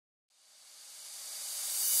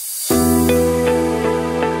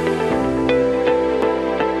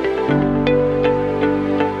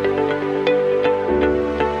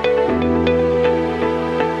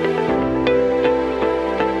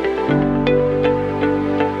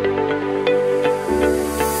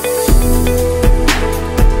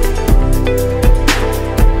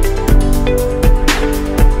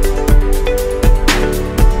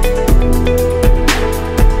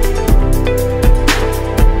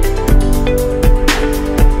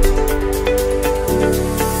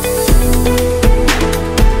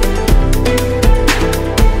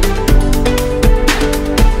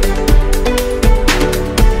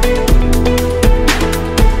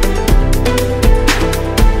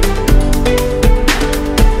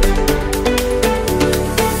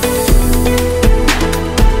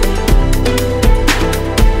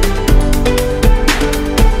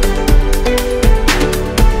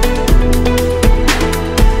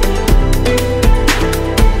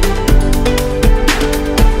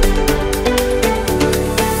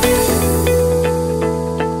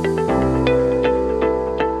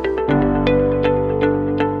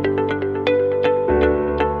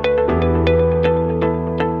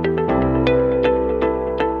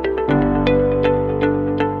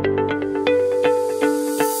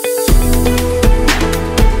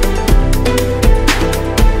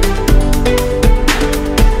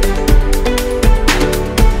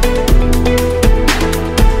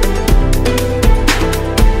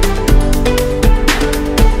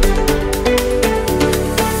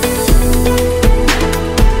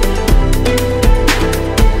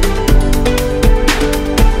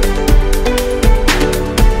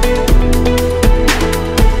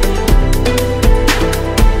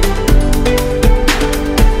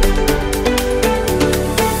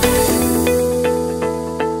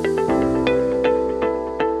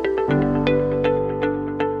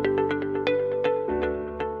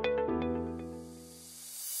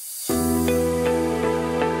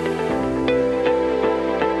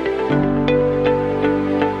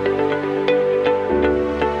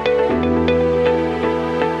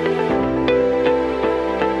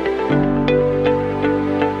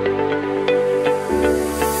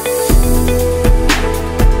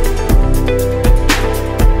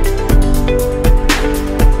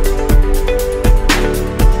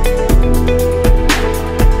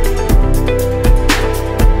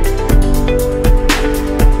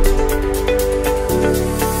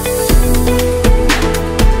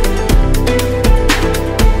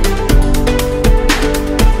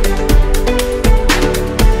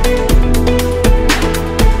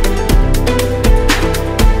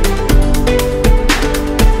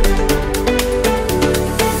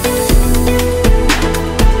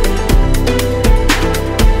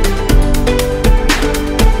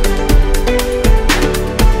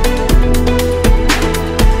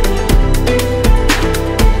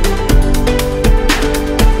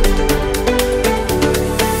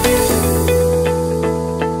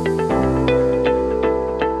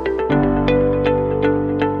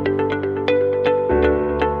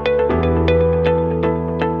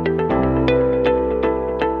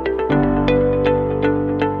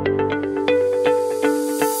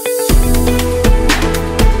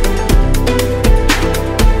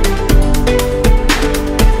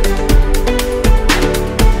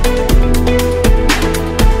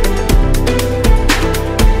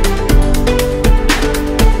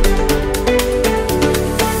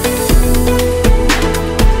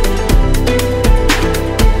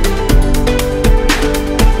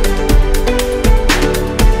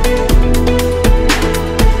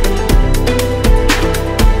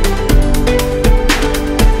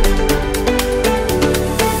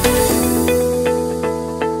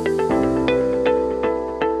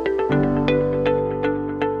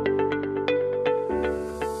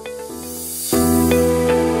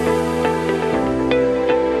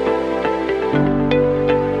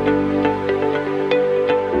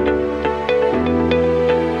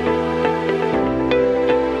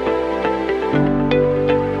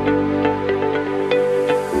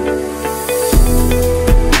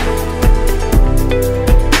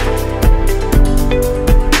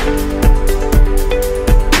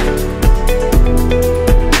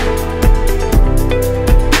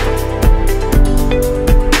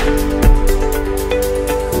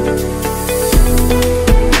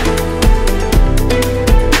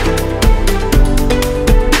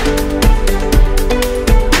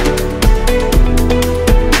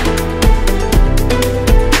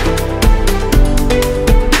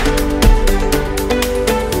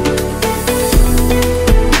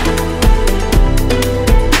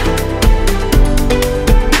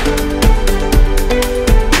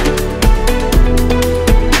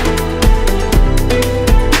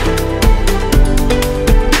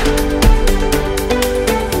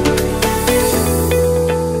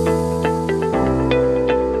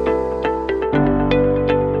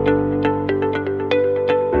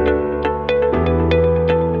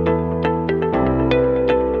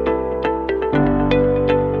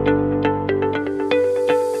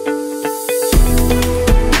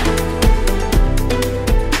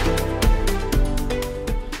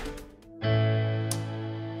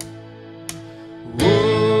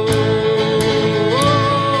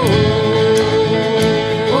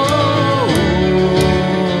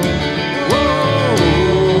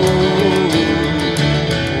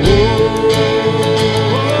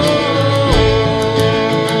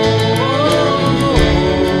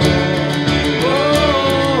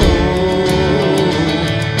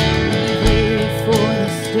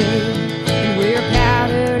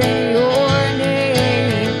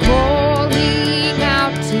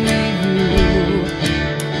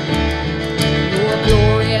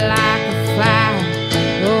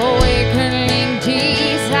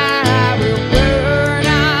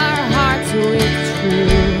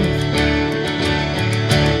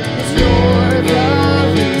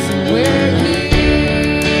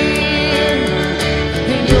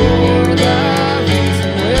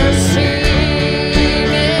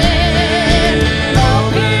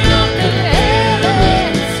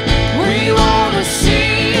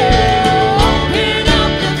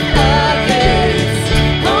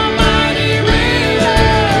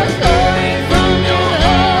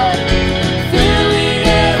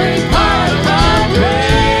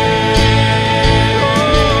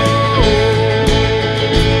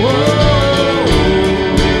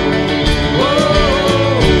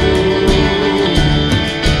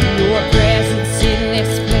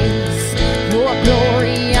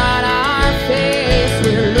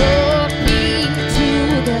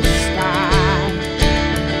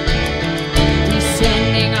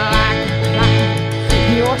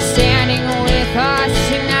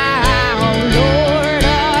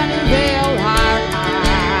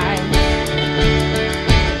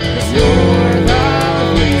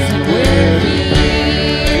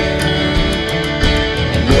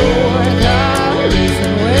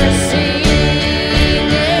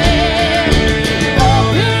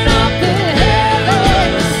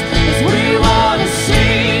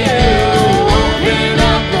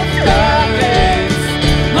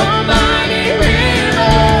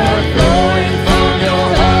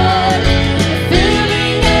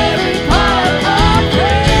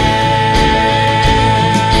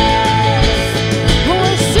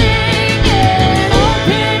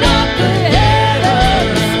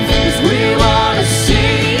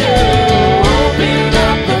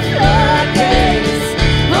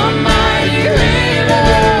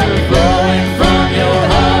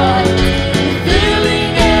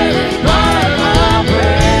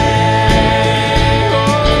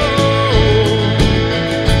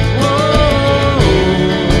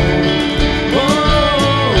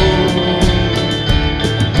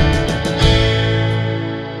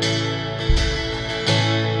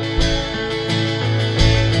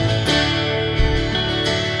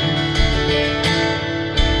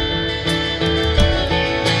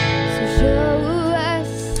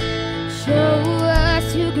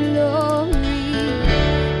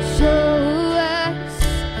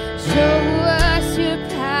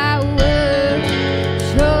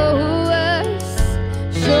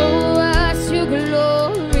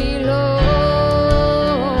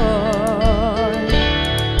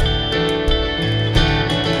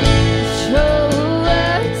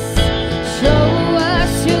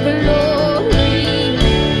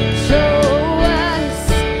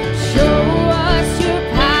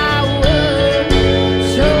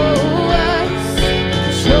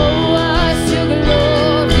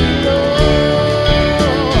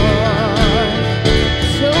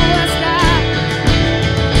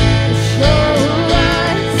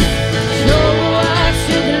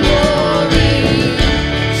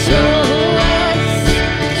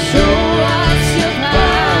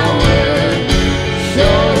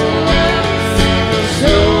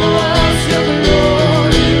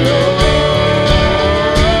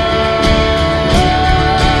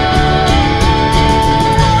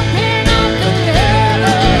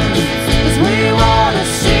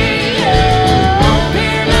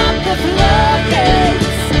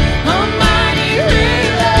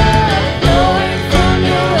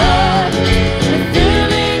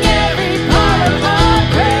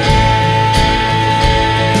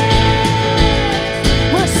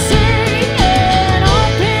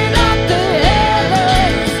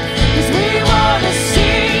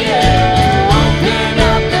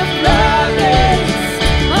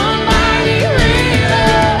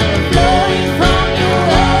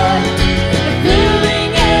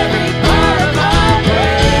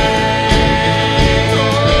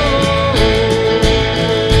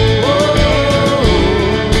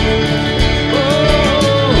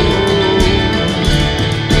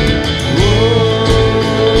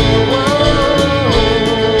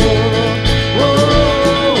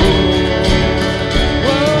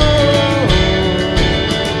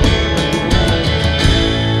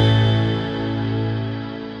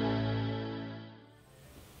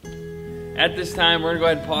At this time, we're going to go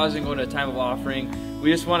ahead and pause and go into a time of offering. We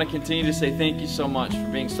just want to continue to say thank you so much for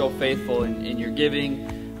being so faithful in your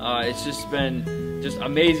giving. It's just been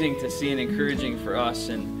amazing to see and encouraging for us.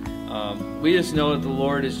 And we just know that the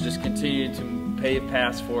Lord is just continuing to pave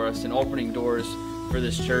paths for us and opening doors for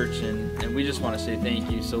this church. And we just want to say thank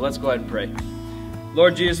you. So let's go ahead and pray.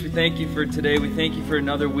 Lord Jesus, we thank you for today. We thank you for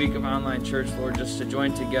another week of online church, Lord, just to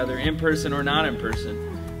join together in person or not in person.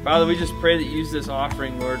 Father, we just pray that you use this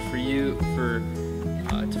offering, Lord, for you,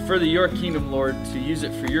 to further your kingdom, Lord, to use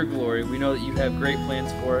it for your glory. We know that you have great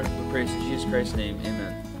plans for it. We praise in Jesus Christ's name.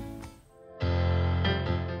 Amen.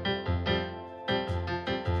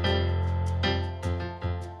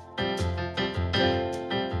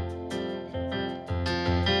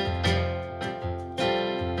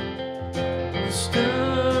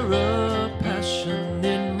 Stir up passion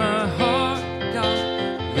in my heart, God.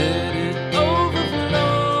 Let it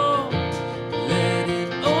overflow. Let it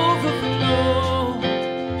overflow.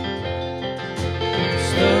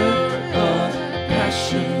 Stir up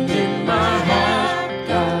passion in my heart,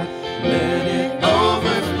 God. Let it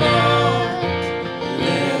overflow.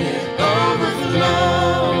 Let it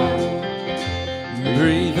overflow.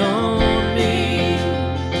 Breathe on me,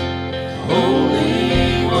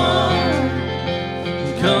 Holy One.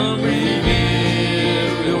 Come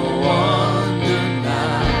reveal your wonder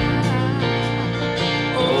now.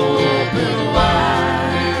 Open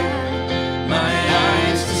wide my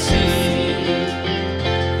eyes to see.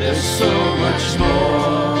 There's so much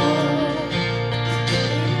more.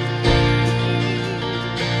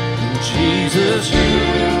 Jesus, you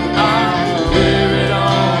are where it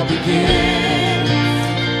all begins.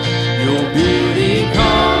 Your beauty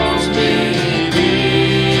calls me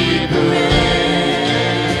deeper in.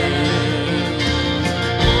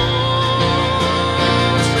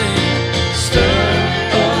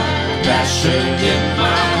 Passion in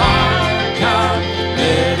my heart, God,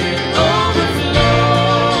 let it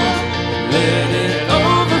overflow, let it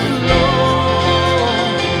overflow.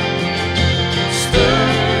 Stir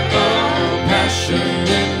up passion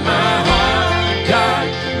in my heart, God,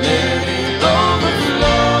 let it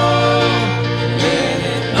overflow, let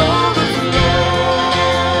it overflow.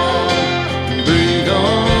 Breathe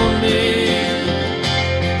on me,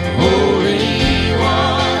 Holy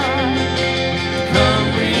One, come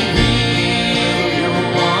reveal your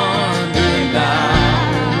wonder now.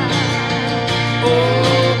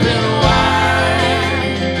 Open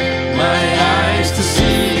wide my eyes to see.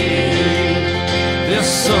 There's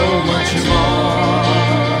so much more.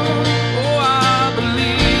 Oh, I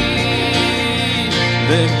believe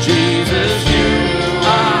that Jesus, you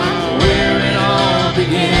are where it all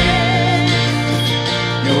begins.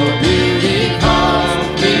 Your beauty calls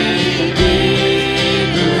me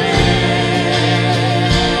deeper in.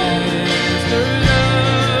 Stir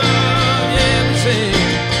up, yeah, we sing.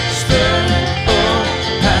 Stir up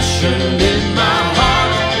passion in my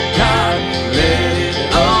heart, God, let it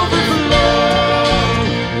overflow,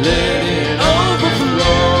 let it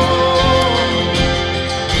overflow.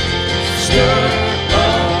 Stir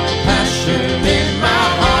up passion in my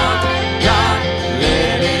heart, God,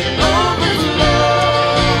 let it overflow,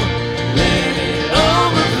 let it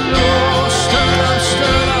overflow. Stir up,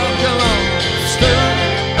 come on. Stir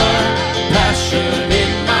up passion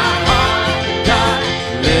in my heart, God,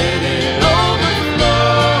 let it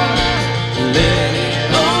overflow, let it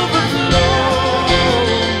overflow.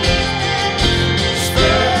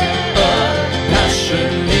 Stir up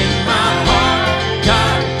passion in my heart,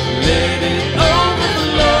 God, let it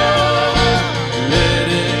overflow, let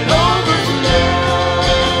it overflow.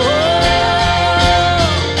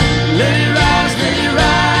 Let it rise, let it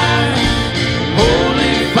rise.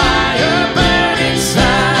 Holy fire burn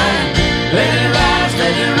inside. Let it rise,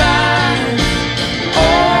 let it rise.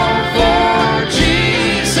 All for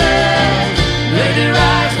Jesus. Let it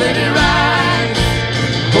rise, let it rise.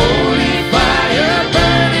 Holy fire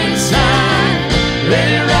burn inside. Let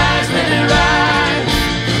it rise, let it rise.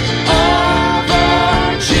 All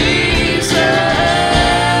for Jesus.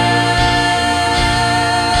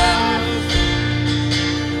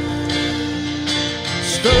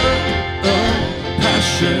 Stir up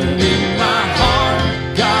passion in my heart,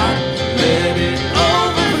 God, let it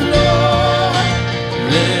overflow,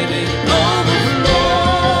 let it overflow.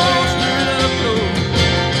 Stir it up, Lord.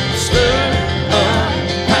 Stir up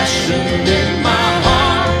passion in my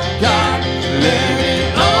heart, God, let it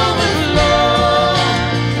overflow,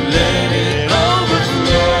 let it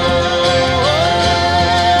overflow.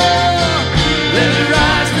 Let it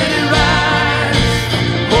rise, let it rise.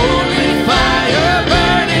 Holy fire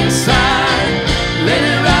burn inside.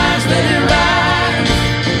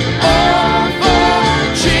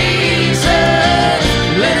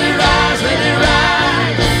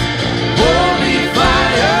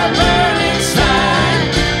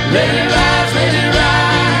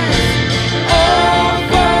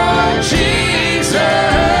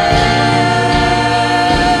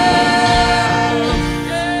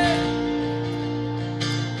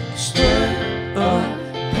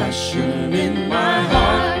 passion in my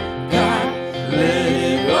heart, God, let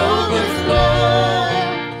it overflow.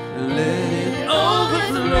 Let it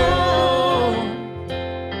overflow.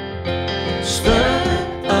 Stir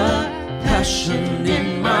up passion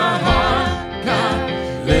in my heart, God,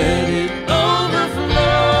 let it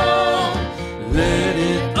overflow. Let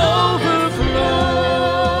it overflow.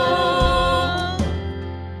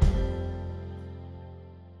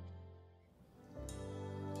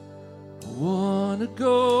 I wanna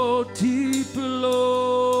go deeper,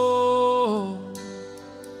 Lord.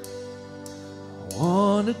 I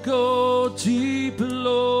wanna go deeper,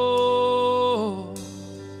 Lord.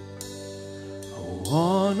 I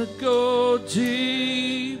wanna go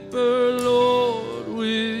deeper, Lord,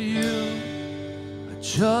 with you. I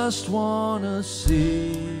just wanna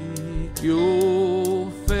seek your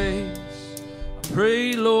face. I pray,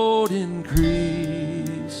 Lord,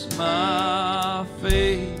 increase my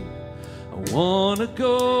faith. I wanna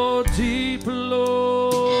go deeper,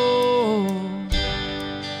 Lord.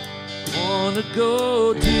 I wanna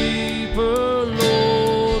go deeper,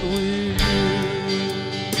 Lord, with you.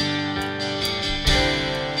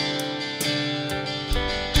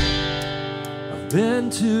 I've been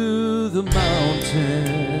to the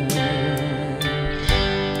mountain.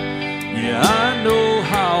 Yeah, I know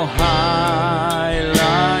how high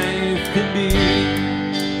life can be.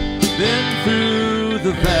 Been through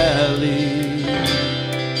the valley,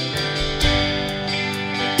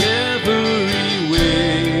 everywhere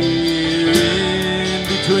in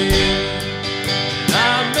between.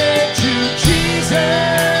 I met you, Jesus.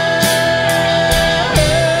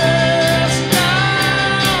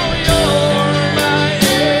 Now you're my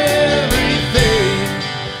everything.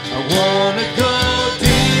 I wanna go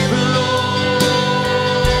deeper, Lord.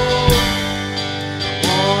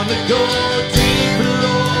 I wanna go deeper,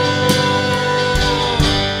 Lord.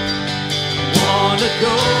 I wanna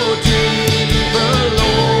go deeper,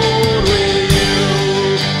 Lord, with you.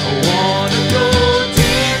 I wanna go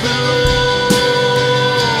deeper, Lord.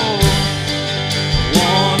 I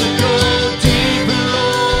wanna go deeper,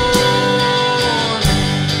 Lord.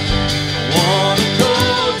 I wanna go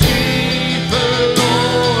deeper,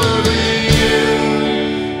 Lord, with you.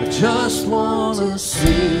 I just wanna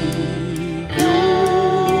see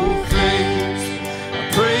your face. I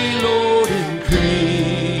pray, Lord,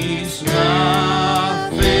 increase my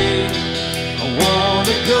faith. I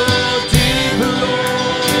wanna go deeper,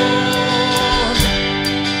 Lord.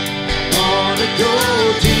 I wanna go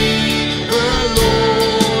deeper,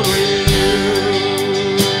 Lord, with you.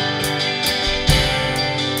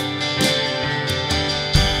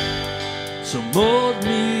 So mold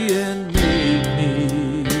me and make me,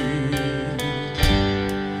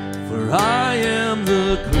 for I am the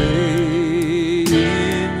clay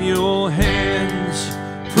in your hands.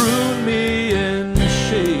 Prune me and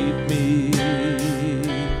shape me,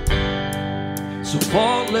 so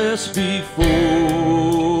faultless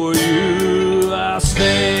before you I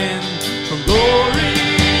stand, from glory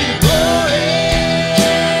to glory.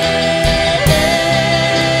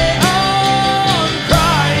 On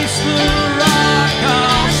Christ the rock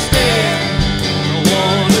I'll stand. I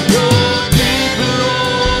wanna go deeper, Lord.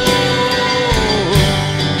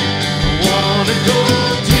 I wanna go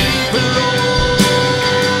deeper, Lord.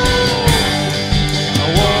 I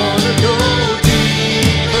wanna go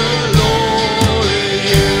deeper, Lord, with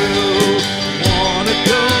you. Wanna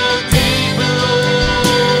go deeper,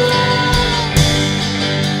 Lord.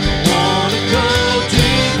 Wanna go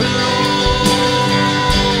deeper, Lord.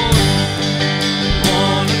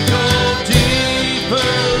 Wanna go deeper,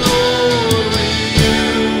 Lord, with you.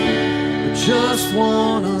 I just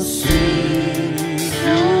wanna see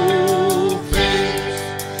your face.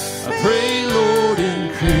 I pray, Lord,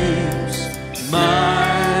 increase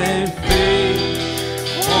my faith.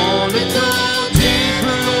 Wanna go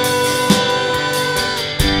deeper, Lord.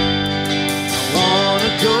 I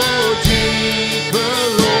wanna go deeper,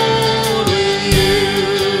 Lord, with you.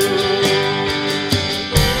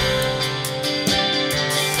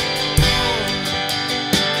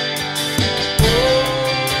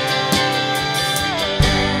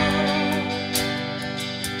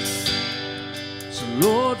 So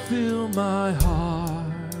Lord, fill my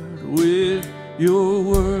heart with your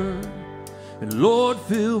word, and Lord,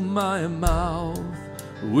 fill my mouth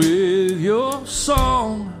with your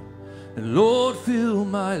song, and Lord, fill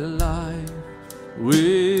my life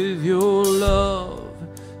with your love.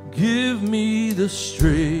 Give me the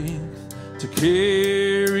strength to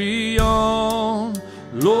carry on.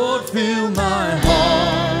 Lord, fill my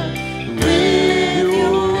heart with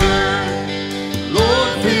your word.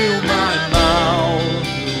 Lord, fill my mouth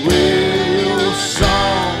with your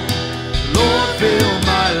song. Lord, fill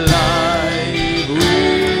my life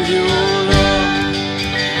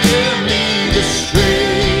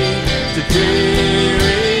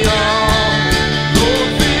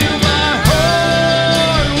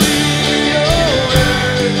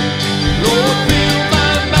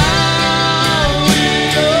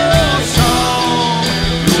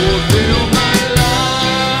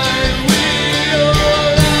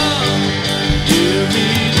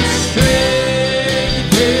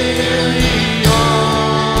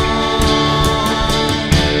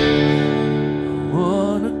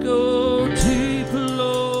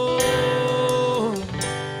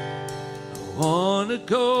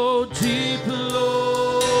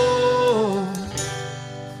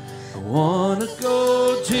wanna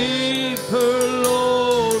go deeper,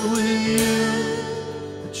 Lord, with you.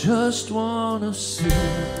 I just wanna see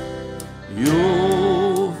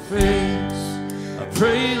your face. I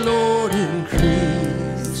pray, Lord,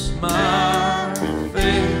 increase my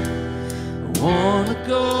faith. I wanna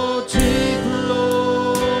go deeper,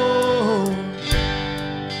 Lord.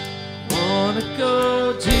 Wanna go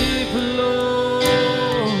deeper, Lord.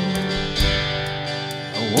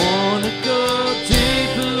 I wanna go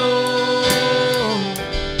deeper, Lord.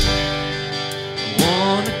 I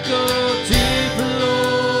wanna go deeper,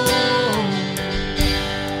 Lord.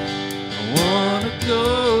 I wanna go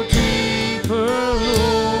deeper,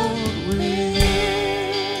 Lord, with you.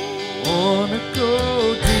 Wanna go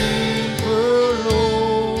deeper,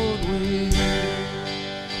 Lord, with you.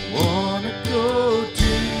 Wanna go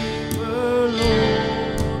deeper,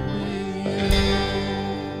 Lord, with you.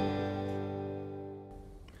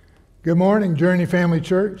 Good morning, Journey Family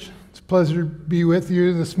Church. It's a pleasure to be with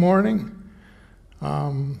you this morning.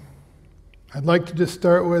 I'd like to just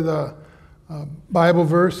start with a Bible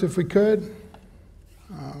verse, if we could.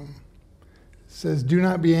 It says, "Do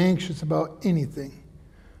not be anxious about anything,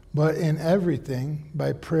 but in everything,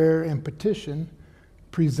 by prayer and petition,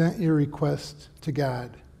 present your requests to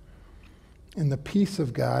God. And the peace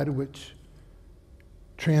of God, which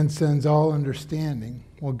transcends all understanding,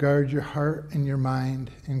 will guard your heart and your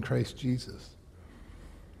mind in Christ Jesus."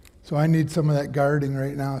 So I need some of that guarding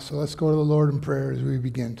right now. So let's go to the Lord in prayer as we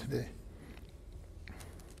begin today.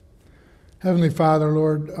 Heavenly Father,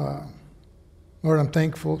 Lord, I'm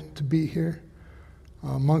thankful to be here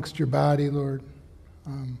amongst your body, Lord.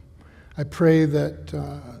 I pray that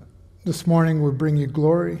this morning we'll bring you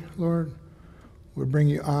glory, Lord. We'll bring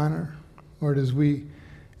you honor, Lord, as we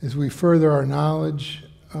further our knowledge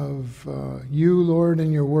of you, Lord,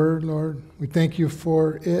 and your word, Lord. We thank you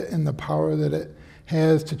for it and the power that it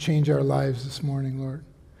has to change our lives this morning, Lord.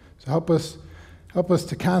 So help us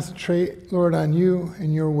to concentrate, Lord, on you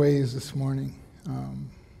and your ways this morning.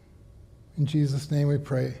 In Jesus' name we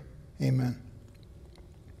pray. Amen.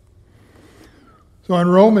 So in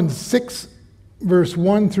Romans 6, verse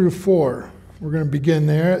 1 through 4, we're going to begin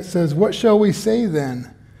there. It says, "What shall we say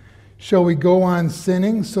then? Shall we go on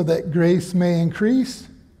sinning so that grace may increase?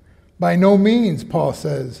 By no means," Paul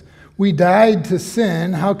says. "We died to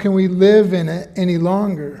sin. How can we live in it any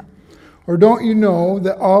longer? Or don't you know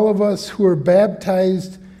that all of us who were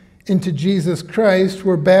baptized into Jesus Christ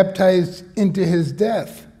were baptized into his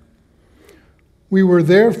death? We were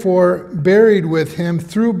therefore buried with him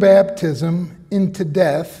through baptism into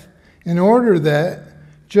death, in order that,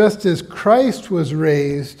 just as Christ was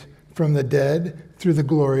raised from the dead through the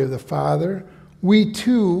glory of the Father, we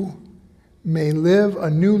too may live a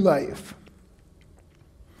new life."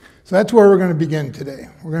 So that's where we're going to begin today.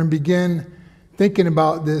 We're going to begin thinking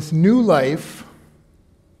about this new life.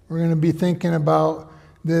 We're going to be thinking about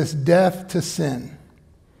this death to sin.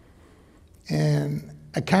 And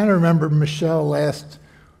I kind of remember Michelle last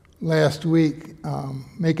week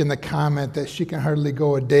making the comment that she can hardly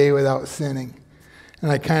go a day without sinning. And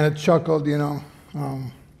I kind of chuckled,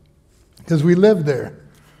 because we live there.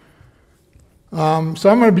 So I'm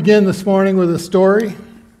going to begin this morning with a story.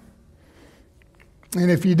 And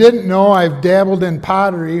if you didn't know, I've dabbled in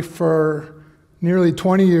pottery for nearly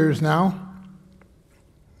 20 years now.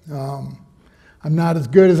 I'm not as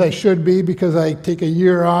good as I should be because I take a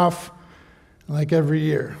year off like every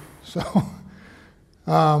year. So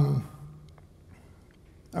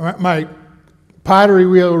my pottery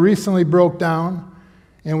wheel recently broke down,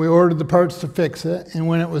 and we ordered the parts to fix it. And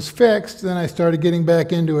when it was fixed, then I started getting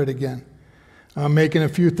back into it again, making a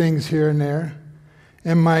few things here and there.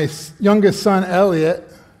 And my youngest son,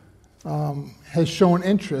 Elliot, has shown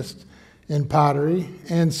interest in pottery.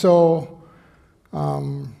 And so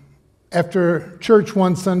after church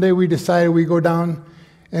one Sunday, we decided we'd go down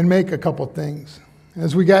and make a couple things.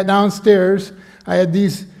 As we got downstairs, I had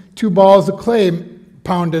these 2 balls of clay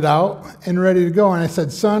pounded out and ready to go. And I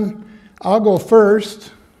said, "Son, I'll go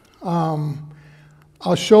first.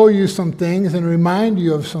 I'll show you some things and remind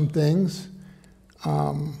you of some things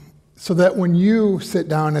so that when you sit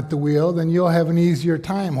down at the wheel, then you'll have an easier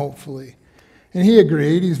time, hopefully." And he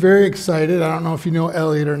agreed. He's very excited. I don't know if you know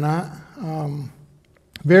Elliot or not.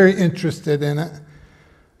 Very interested in it.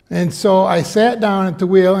 And so I sat down at the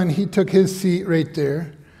wheel, and he took his seat right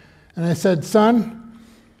there. And I said, "Son,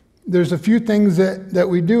 there's a few things that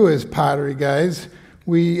we do as pottery guys.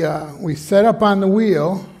 We set up on the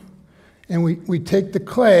wheel, and we take the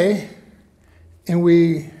clay, and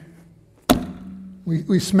we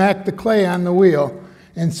smack the clay on the wheel."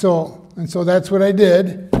 And so that's what I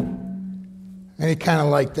did. And he kind of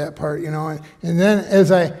liked that part, you know. And then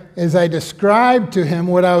as I described to him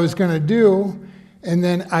what I was going to do, and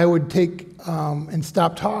then I would take and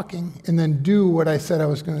stop talking and then do what I said I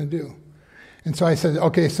was going to do. And so I said,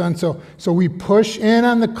 okay, son, so we push in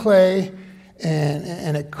on the clay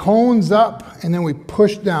and it cones up and then we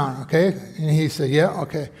push down, okay? And he said, yeah,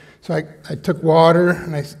 okay. So I took water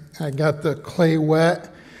and I got the clay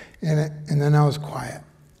wet and then I was quiet.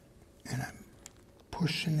 And I'm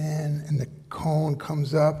pushing in and the cone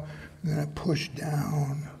comes up and then I push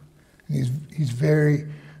down. And he's very,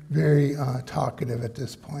 very talkative at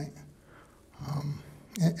this point.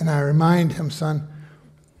 And I remind him, son,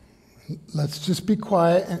 let's just be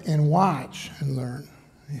quiet and watch and learn.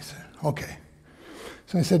 And he said, okay.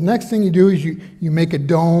 So I said, next thing you do is you make a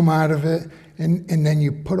dome out of it and then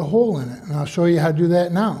you put a hole in it. And I'll show you how to do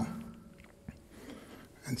that now.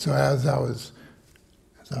 And so as I was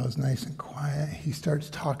nice and quiet, he starts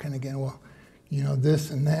talking again. Well, you know,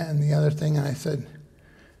 this and that and the other thing. And I said,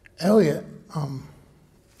 Elliot,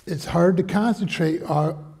 it's hard to concentrate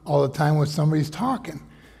all the time when somebody's talking.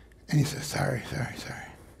 And he says, sorry.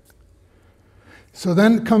 So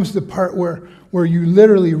then comes the part where you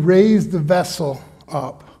literally raise the vessel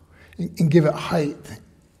up and give it height.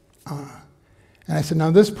 And I said,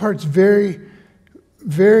 now this part's very,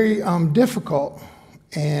 very difficult,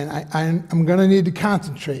 and I'm going to need to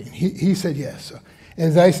concentrate. He said yes. So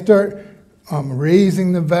as I start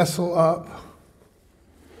raising the vessel up,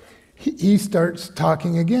 he starts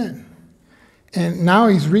talking again. And now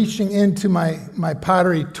he's reaching into my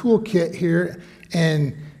pottery toolkit here,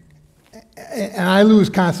 and I lose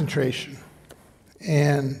concentration.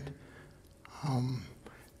 And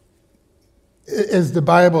as the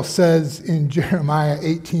Bible says in Jeremiah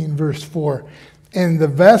 18, verse 4, and the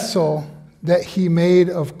vessel that he made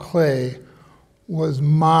of clay was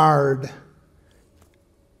marred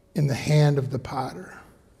in the hand of the potter.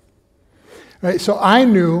 Right? So I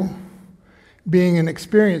knew, being an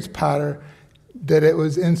experienced potter, that it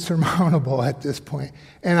was insurmountable at this point.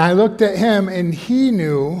 And I looked at him, and he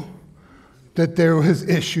knew that there was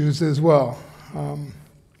issues as well.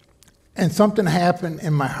 And something happened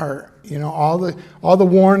in my heart. You know, all the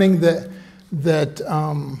warning that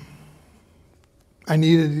I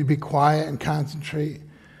needed to be quiet and concentrate,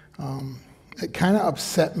 it kind of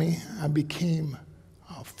upset me. I became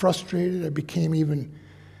frustrated. I became even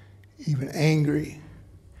angry.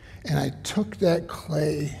 And I took that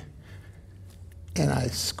clay and I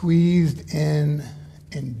squeezed in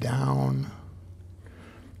and down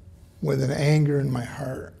with an anger in my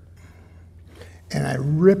heart. And I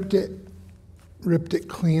ripped it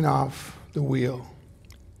clean off the wheel.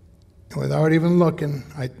 And without even looking,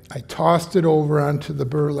 I tossed it over onto the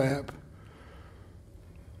burlap.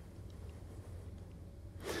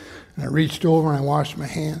 And I reached over and I washed my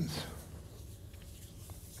hands.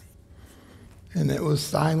 And it was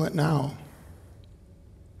silent now.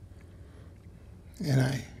 And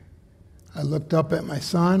I looked up at my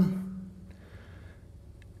son,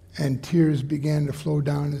 and tears began to flow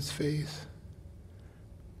down his face.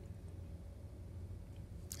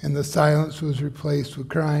 And the silence was replaced with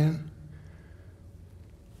crying.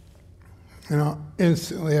 And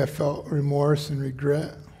instantly I felt remorse and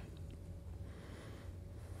regret.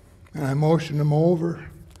 And I motioned him over,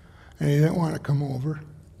 and he didn't want to come over.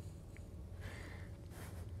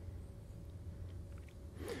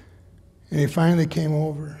 And he finally came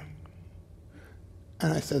over.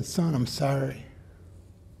 And I said, son, I'm sorry.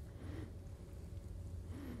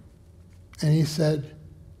 And he said,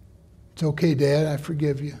 it's okay, Dad, I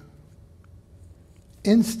forgive you.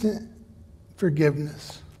 Instant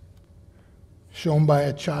forgiveness shown by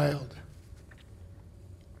a child.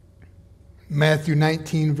 Matthew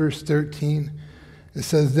 19, verse 13, it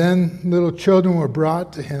says, then little children were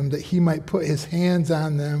brought to him that he might put his hands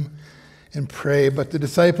on them and pray. But the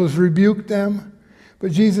disciples rebuked them.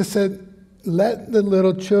 But Jesus said, let the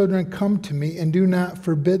little children come to me and do not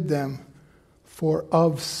forbid them, for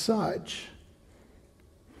of such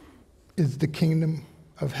is the kingdom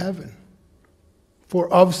of heaven.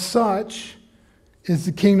 For of such is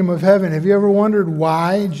the kingdom of heaven. Have you ever wondered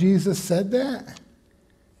why Jesus said that?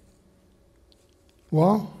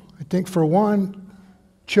 Well, I think for one,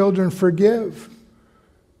 children forgive.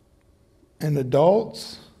 And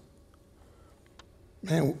adults,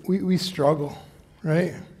 man, we struggle,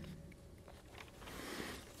 right?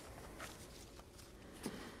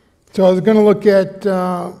 So I was going to look at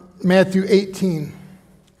Matthew 18,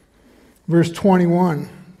 verse 21.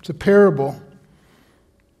 It's a parable.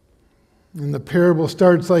 And the parable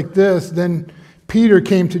starts like this. Then Peter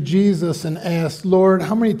came to Jesus and asked, Lord,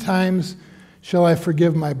 how many times shall I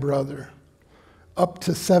forgive my brother? Up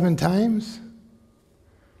to 7 times?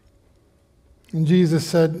 And Jesus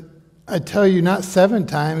said, I tell you, not 7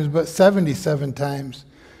 times, but 77 times.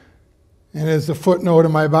 And as the footnote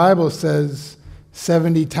in my Bible says,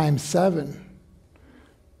 70 times 7.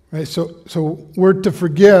 Right? So we're to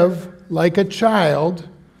forgive like a child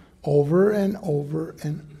over and over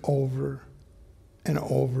and over and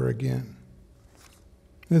over again.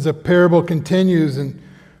 As the parable continues in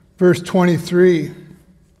verse 23,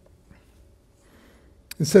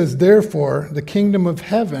 it says, therefore, the kingdom of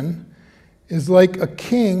heaven is like a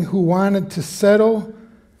king who wanted to settle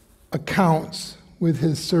accounts with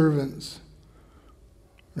his servants.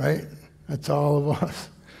 Right? That's all of us.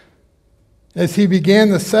 As he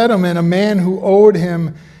began the settlement, a man who owed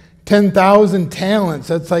him 10,000 talents,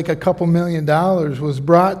 that's like a couple $1 million, was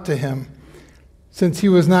brought to him. Since he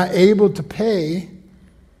was not able to pay,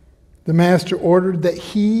 the master ordered that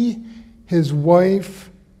he, his wife,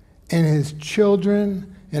 and his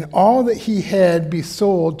children, and all that he had be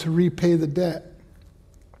sold to repay the debt.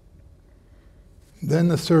 Then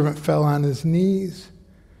the servant fell on his knees.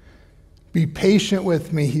 Be patient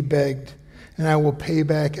with me, he begged, and I will pay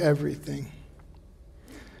back everything.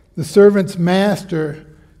 The servant's master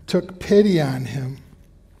took pity on him,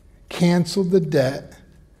 canceled the debt,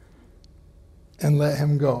 and let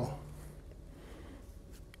him go.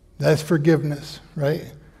 That's forgiveness,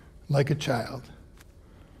 right? Like a child.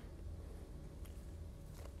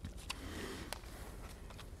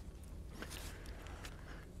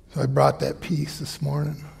 So I brought that piece this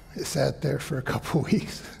morning. It sat there for a couple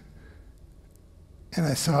weeks. And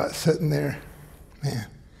I saw it sitting there. Man.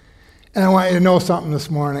 And I want you to know something this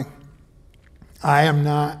morning. I am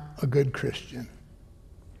not a good Christian.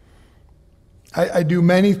 I do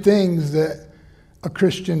many things that a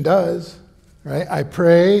Christian does, right? I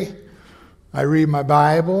pray, I read my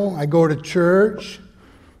Bible, I go to church,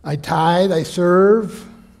 I tithe, I serve.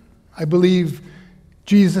 I believe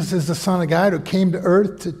Jesus is the Son of God who came to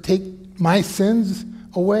earth to take my sins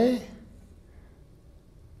away.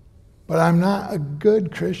 But I'm not a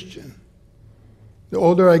good Christian. The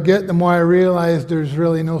older I get, the more I realize there's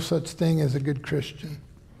really no such thing as a good Christian.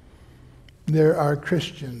 There are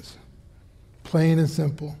Christians, plain and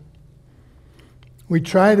simple. We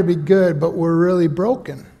try to be good, but we're really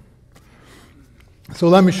broken. So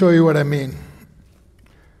let me show you what I mean.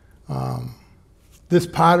 This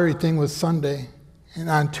pottery thing was Sunday, and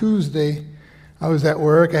on Tuesday, I was at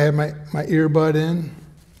work. I had my earbud in.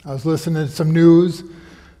 I was listening to some news,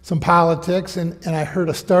 some politics, and I heard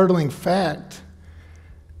a startling fact.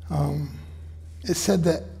 It said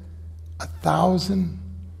that 1,000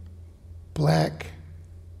 black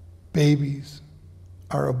babies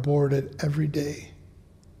are aborted every day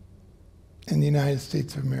in the United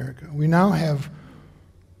States of America. We now have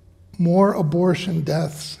more abortion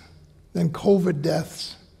deaths than COVID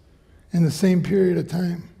deaths in the same period of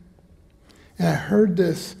time. And I heard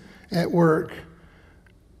this at work,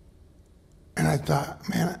 and I thought,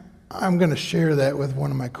 man, I'm going to share that with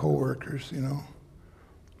one of my coworkers, you know.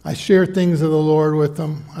 I share things of the Lord with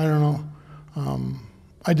them. I don't know.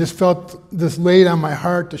 I just felt this laid on my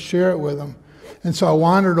heart to share it with them. And so I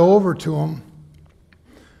wandered over to him,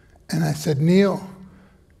 and I said, Neil,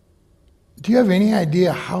 do you have any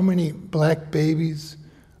idea how many black babies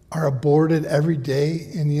are aborted every day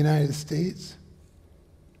in the United States?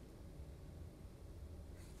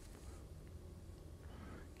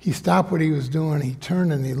 He stopped what he was doing. He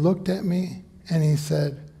turned and he looked at me, and he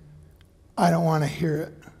said, I don't want to hear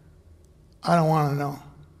it. I don't want to know.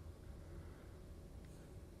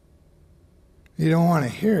 You don't want to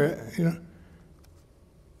hear it. You know.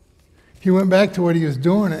 He went back to what he was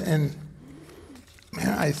doing, and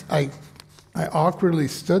man, I awkwardly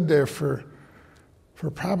stood there for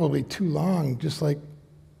probably too long, just like.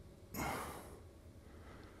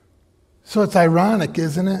 So it's ironic,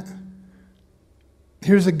 isn't it?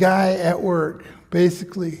 Here's a guy at work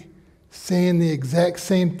basically saying the exact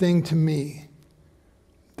same thing to me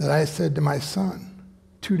that I said to my son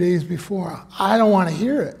 2 days before. I don't want to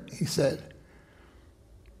hear it, he said.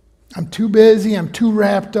 I'm too busy, I'm too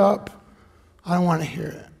wrapped up. I don't want to hear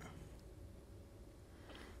it.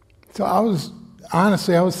 So I was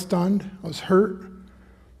stunned. I was hurt.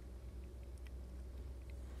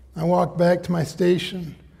 I walked back to my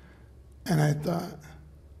station, and I thought,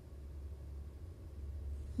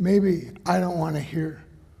 maybe I don't want to hear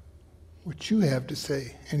what you have to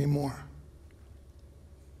say anymore.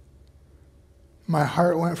 My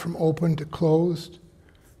heart went from open to closed.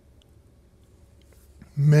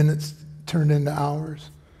 Minutes turned into hours.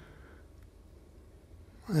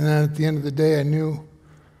 And then at the end of the day, I knew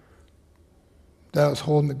that I was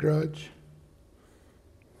holding a grudge.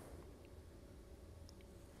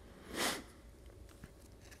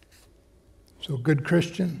 So, good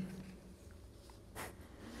Christian.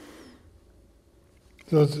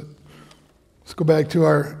 So let's go back to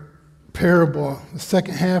our parable, the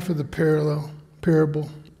second half of the parable.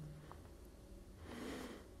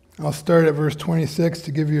 I'll start at verse 26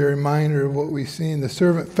 to give you a reminder of what we've seen. The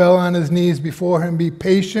servant fell on his knees before him. Be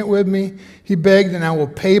patient with me, he begged, and I will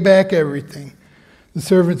pay back everything. The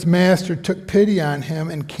servant's master took pity on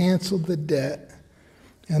him and canceled the debt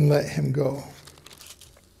and let him go.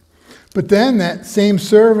 But then that same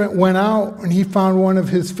servant went out and he found one of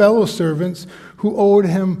his fellow servants who owed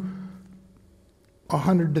him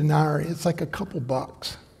 100 denarii. It's like a couple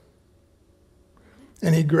bucks.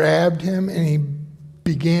 And he grabbed him and he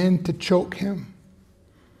began to choke him.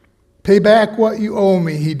 Pay back what you owe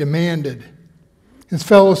me, he demanded. His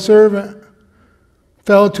fellow servant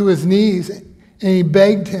fell to his knees and he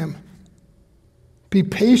begged him, be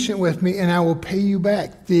patient with me and I will pay you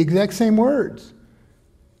back. The exact same words.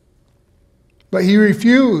 But he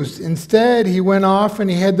refused. Instead, he went off and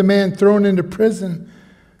he had the man thrown into prison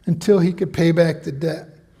until he could pay back the debt.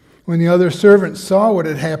 When the other servants saw what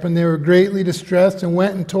had happened, they were greatly distressed and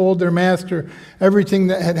went and told their master everything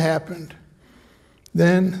that had happened.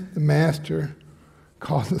 Then the master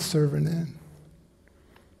called the servant in.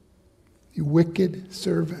 You wicked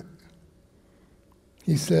servant.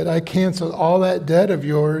 He said, I canceled all that debt of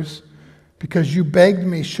yours because you begged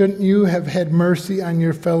me. Shouldn't you have had mercy on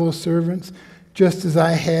your fellow servants, just as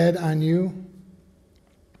I had on you?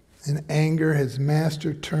 In anger, his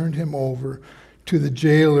master turned him over to the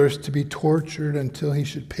jailers to be tortured until he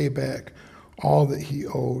should pay back all that he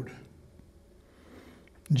owed.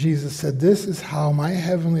 Jesus said, this is how my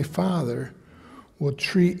heavenly Father will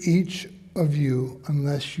treat each of you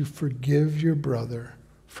unless you forgive your brother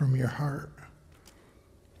from your heart.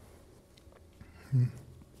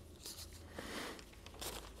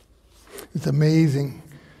 It's amazing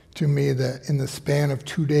to me that in the span of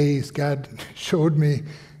 2 days, God showed me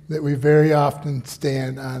that we very often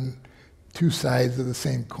stand on two sides of the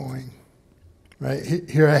same coin. Right?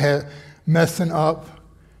 Here I had messing up,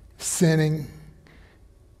 sinning,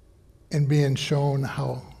 and being shown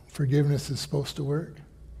how forgiveness is supposed to work.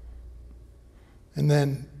 And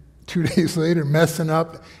then 2 days later, messing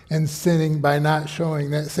up and sinning by not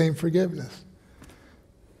showing that same forgiveness.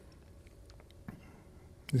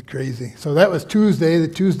 It's crazy. So that was Tuesday. The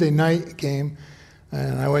Tuesday night came,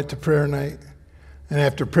 and I went to prayer night. And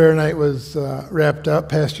after prayer night was wrapped up,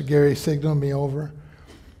 Pastor Gary signaled me over.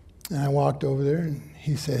 And I walked over there, and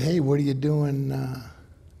he said, hey, what are you doing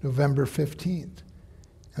November 15th?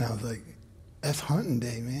 And I was like, that's hunting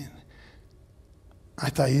day, man. I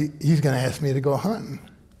thought he's going to ask me to go hunting.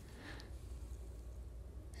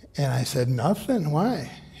 And I said, nothing. Why?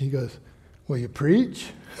 He goes, will you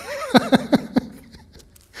preach?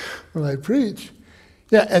 Will I preach?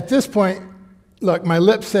 Yeah, at this point, look, my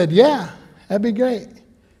lips said, yeah, that'd be great.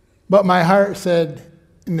 But my heart said,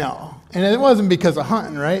 no. And it wasn't because of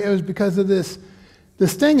hunting, right? It was because of this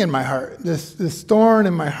thing in my heart, this thorn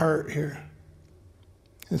in my heart here.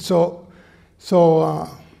 And so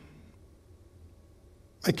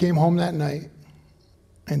I came home that night,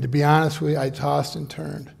 and to be honest with you, I tossed and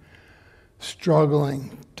turned,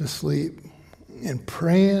 struggling to sleep and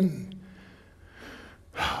praying.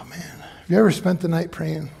 Oh, man. Have you ever spent the night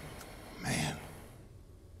praying? Man.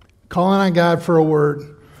 Calling on God for a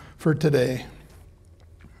word for today.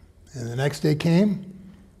 And the next day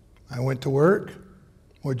came. I went to work.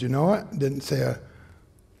 Would you know it? Didn't say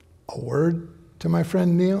a word to my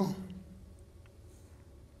friend Neil.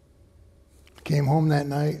 Came home that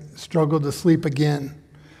night. Struggled to sleep again.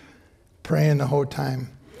 Praying the whole time.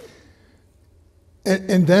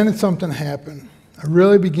 And then something happened. I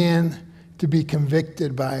really began to be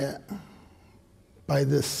convicted by it, by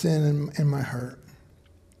this sin in my heart.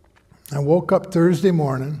 I woke up Thursday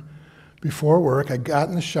morning before work. I got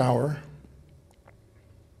in the shower,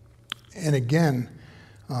 and again,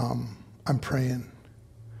 I'm praying.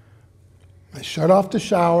 I shut off the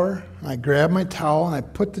shower, and I grabbed my towel, and I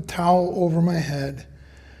put the towel over my head,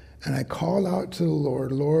 and I called out to the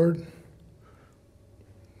Lord, Lord,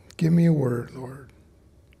 give me a word, Lord.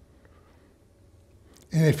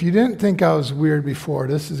 And if you didn't think I was weird before,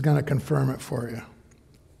 this is going to confirm it for you.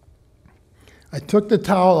 I took the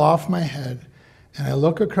towel off my head, and I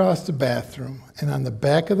look across the bathroom, and on the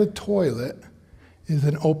back of the toilet is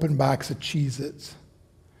an open box of Cheez-Its.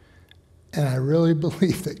 And I really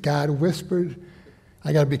believe that God whispered.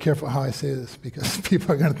 I got to be careful how I say this, because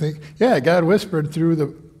people are going to think, yeah, God whispered through the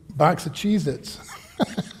box of Cheez-Its.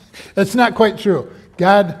 That's not quite true.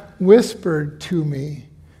 God whispered to me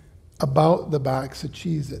about the box of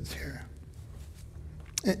Cheez-Its here.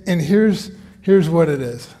 And here's what it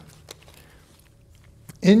is.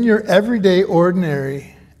 In your everyday,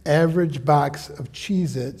 ordinary, average box of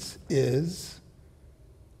Cheez-Its is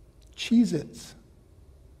Cheez-Its,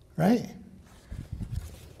 right?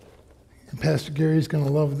 And Pastor Gary's going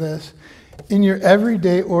to love this. In your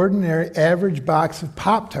everyday, ordinary, average box of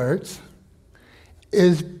Pop-Tarts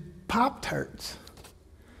is Pop-Tarts.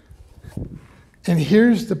 And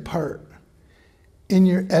here's the part. In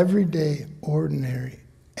your everyday, ordinary,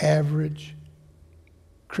 average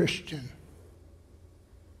Christian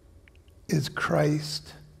is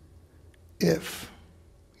Christ if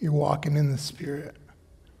you're walking in the Spirit.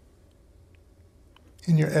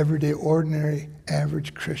 In your everyday, ordinary,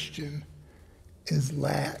 average Christian is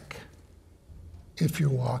lack if you're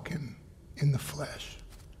walking in the flesh.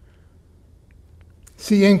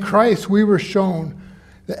 See, in Christ, we were shown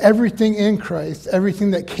that everything in Christ,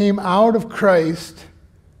 everything that came out of Christ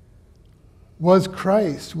was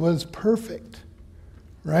perfect,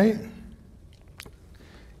 right?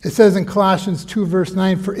 It says in Colossians 2, verse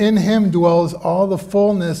 9, for in him dwells all the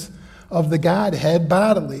fullness of the Godhead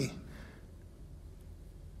bodily.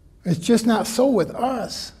 It's just not so with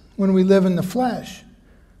us when we live in the flesh.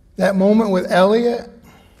 That moment with Elliot,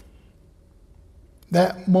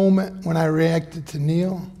 that moment when I reacted to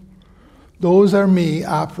Neil, those are me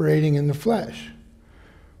operating in the flesh.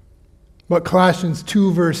 But Colossians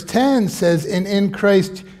 2, verse 10 says, and in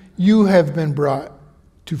Christ you have been brought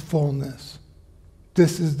to fullness.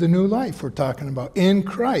 This is the new life we're talking about. In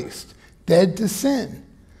Christ, dead to sin.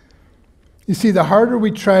 You see, the harder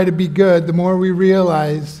we try to be good, the more we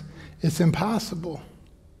realize it's impossible.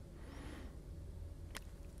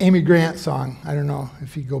 Amy Grant song, I don't know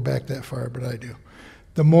if you go back that far, but I do.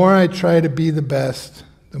 The more I try to be the best,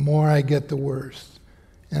 the more I get the worst.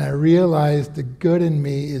 And I realize the good in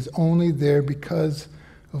me is only there because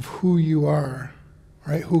of who you are,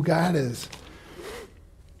 right? Who God is.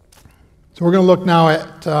 So we're going to look now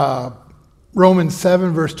at Romans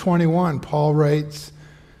 7, verse 21. Paul writes,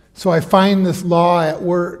 so I find this law at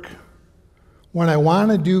work. When I want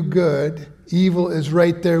to do good, evil is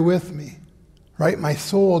right there with me, right? My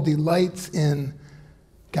soul delights in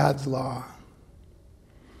God's law.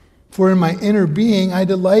 For in my inner being, I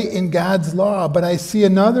delight in God's law, but I see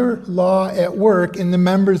another law at work in the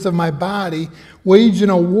members of my body, waging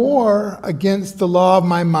a war against the law of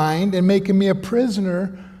my mind and making me a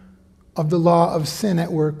prisoner of the law of sin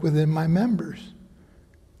at work within my members.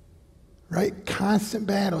 Right? Constant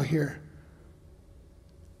battle here.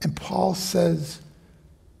 And Paul says,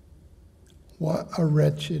 what a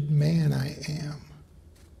wretched man I am.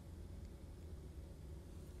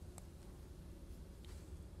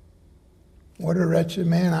 What a wretched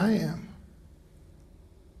man I am.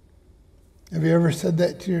 Have you ever said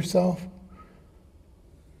that to yourself?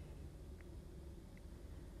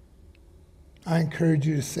 I encourage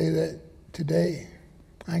you to say that today.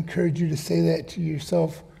 I encourage you to say that to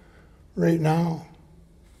yourself right now.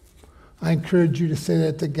 I encourage you to say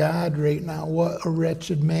that to God right now. What a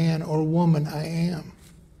wretched man or woman I am.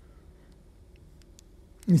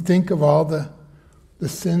 You think of all the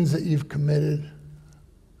sins that you've committed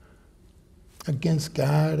against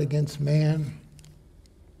God, against man.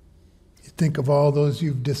 You think of all those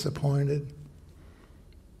you've disappointed.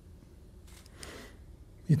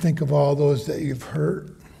 You think of all those that you've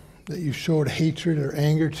hurt, that you showed hatred or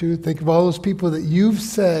anger to. Think of all those people that you've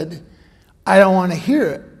said, I don't want to hear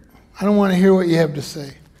it. I don't want to hear what you have to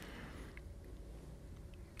say.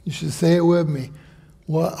 You should say it with me.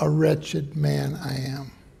 What a wretched man I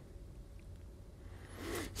am.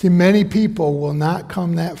 See, many people will not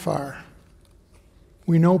come that far.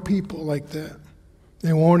 We know people like that.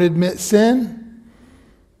 They won't admit sin.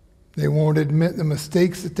 They won't admit the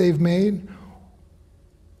mistakes that they've made.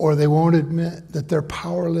 Or they won't admit that they're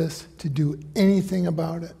powerless to do anything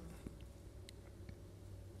about it.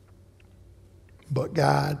 But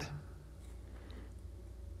God.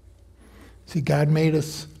 See, God made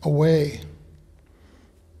us a way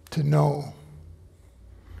to know.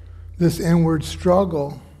 This inward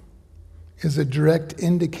struggle is a direct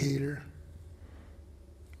indicator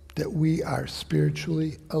that we are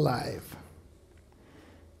spiritually alive.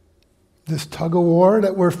 This tug of war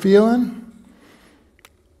that we're feeling,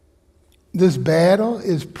 this battle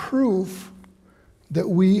is proof that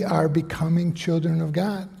we are becoming children of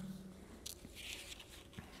God.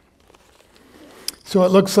 So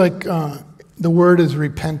it looks like the word is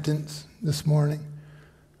repentance this morning.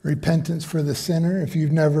 Repentance for the sinner. If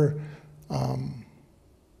you've never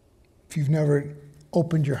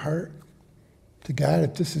opened your heart to God,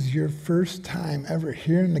 if this is your first time ever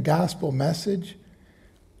hearing the gospel message,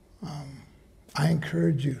 I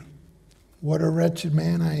encourage you. What a wretched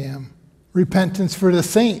man I am. Repentance for the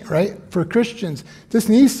saint, right? For Christians. This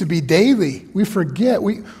needs to be daily. We forget.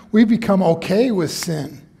 We become okay with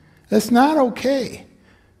sin. That's not okay.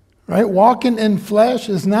 Right? Walking in flesh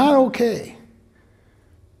is not okay.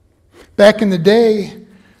 Back in the day,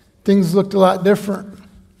 things looked a lot different.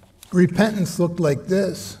 Repentance looked like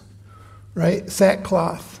this, right?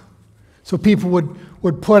 Sackcloth. So people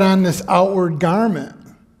would put on this outward garment.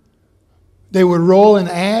 They would roll in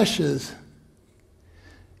ashes.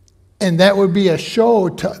 And that would be a show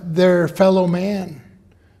to their fellow man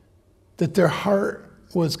that their heart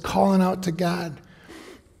was calling out to God.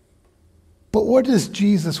 But what does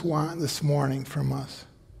Jesus want this morning from us?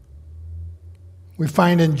 We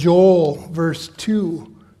find in Joel, verse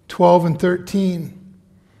 2, 12 and 13,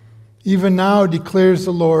 even now declares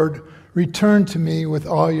the Lord, return to me with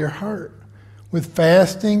all your heart, with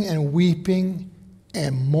fasting and weeping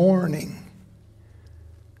and mourning.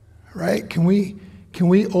 Right? Can we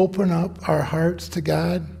open up our hearts to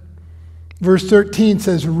God? Verse 13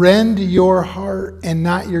 says, rend your heart and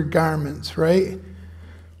not your garments, right?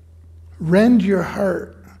 Rend your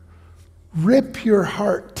heart. Rip your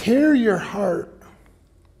heart. Tear your heart.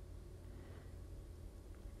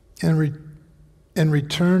 And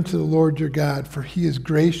return to the Lord your God, for he is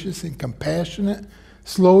gracious and compassionate,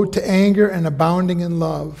 slow to anger and abounding in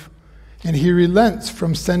love, and he relents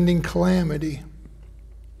from sending calamity.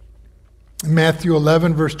 In Matthew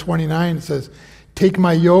 11, verse 29, it says, take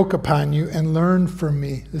my yoke upon you and learn from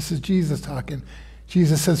me. This is Jesus talking.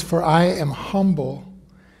 Jesus says, for I am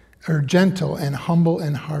gentle and humble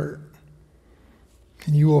in heart,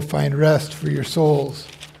 and you will find rest for your souls.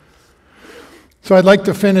 So I'd like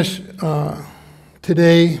to finish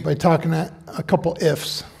today by talking a couple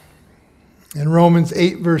ifs. In Romans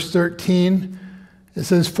 8, verse 13, it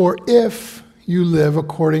says, for if you live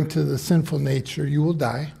according to the sinful nature, you will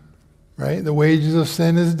die. Right? The wages of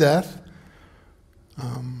sin is death.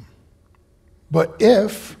 But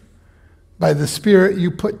if by the Spirit you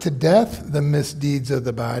put to death the misdeeds of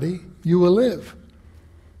the body, you will live.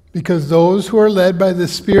 Because those who are led by the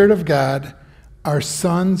Spirit of God are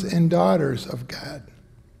sons and daughters of God.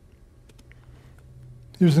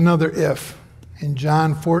 Here's another if. In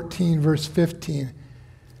John 14, verse 15.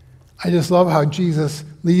 I just love how Jesus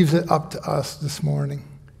leaves it up to us this morning.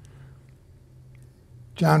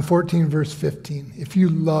 John 14, verse 15. If you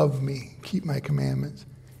love me, keep my commandments.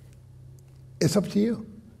 It's up to you.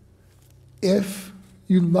 If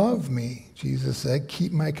you love me, Jesus said,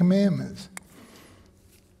 keep my commandments.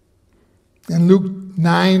 In Luke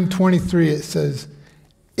 9:23, it says,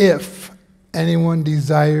 if anyone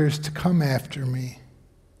desires to come after me,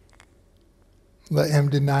 let him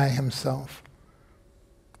deny himself.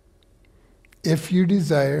 If you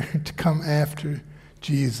desire to come after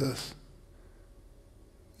Jesus,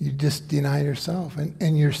 you just deny yourself.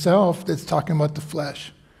 And yourself, that's talking about the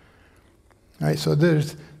flesh. All right, so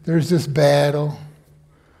there's this battle,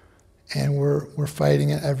 and we're fighting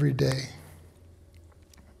it every day.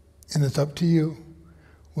 And it's up to you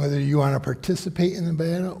whether you want to participate in the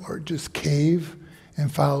battle or just cave and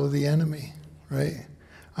follow the enemy, right?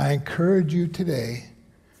 I encourage you today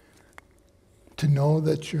to know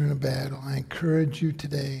that you're in a battle. I encourage you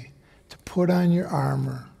today to put on your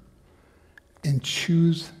armor and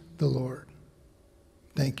choose the Lord.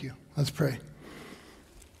 Thank you. Let's pray.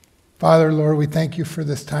 Father, Lord, we thank you for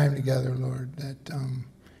this time together, Lord, that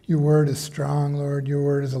your word is strong, Lord. Your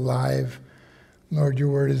word is alive. Lord, your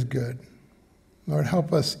word is good. Lord,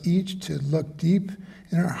 help us each to look deep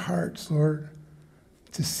in our hearts, Lord,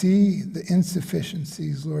 to see the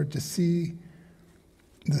insufficiencies, Lord, to see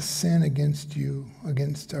the sin against you,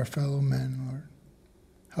 against our fellow men, Lord.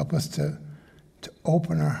 Help us to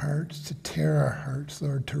open our hearts, to tear our hearts,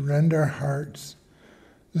 Lord, to rend our hearts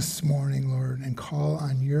this morning, Lord, and call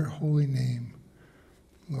on your holy name.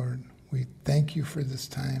 Lord, we thank you for this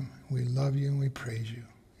time. We love you and we praise you.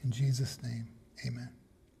 In Jesus' name, amen.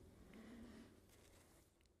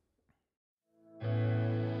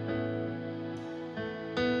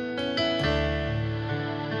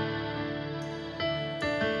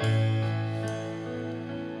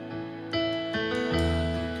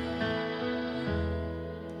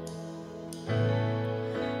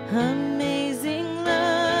 Amazing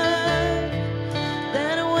love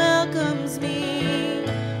that welcomes me,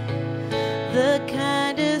 the kind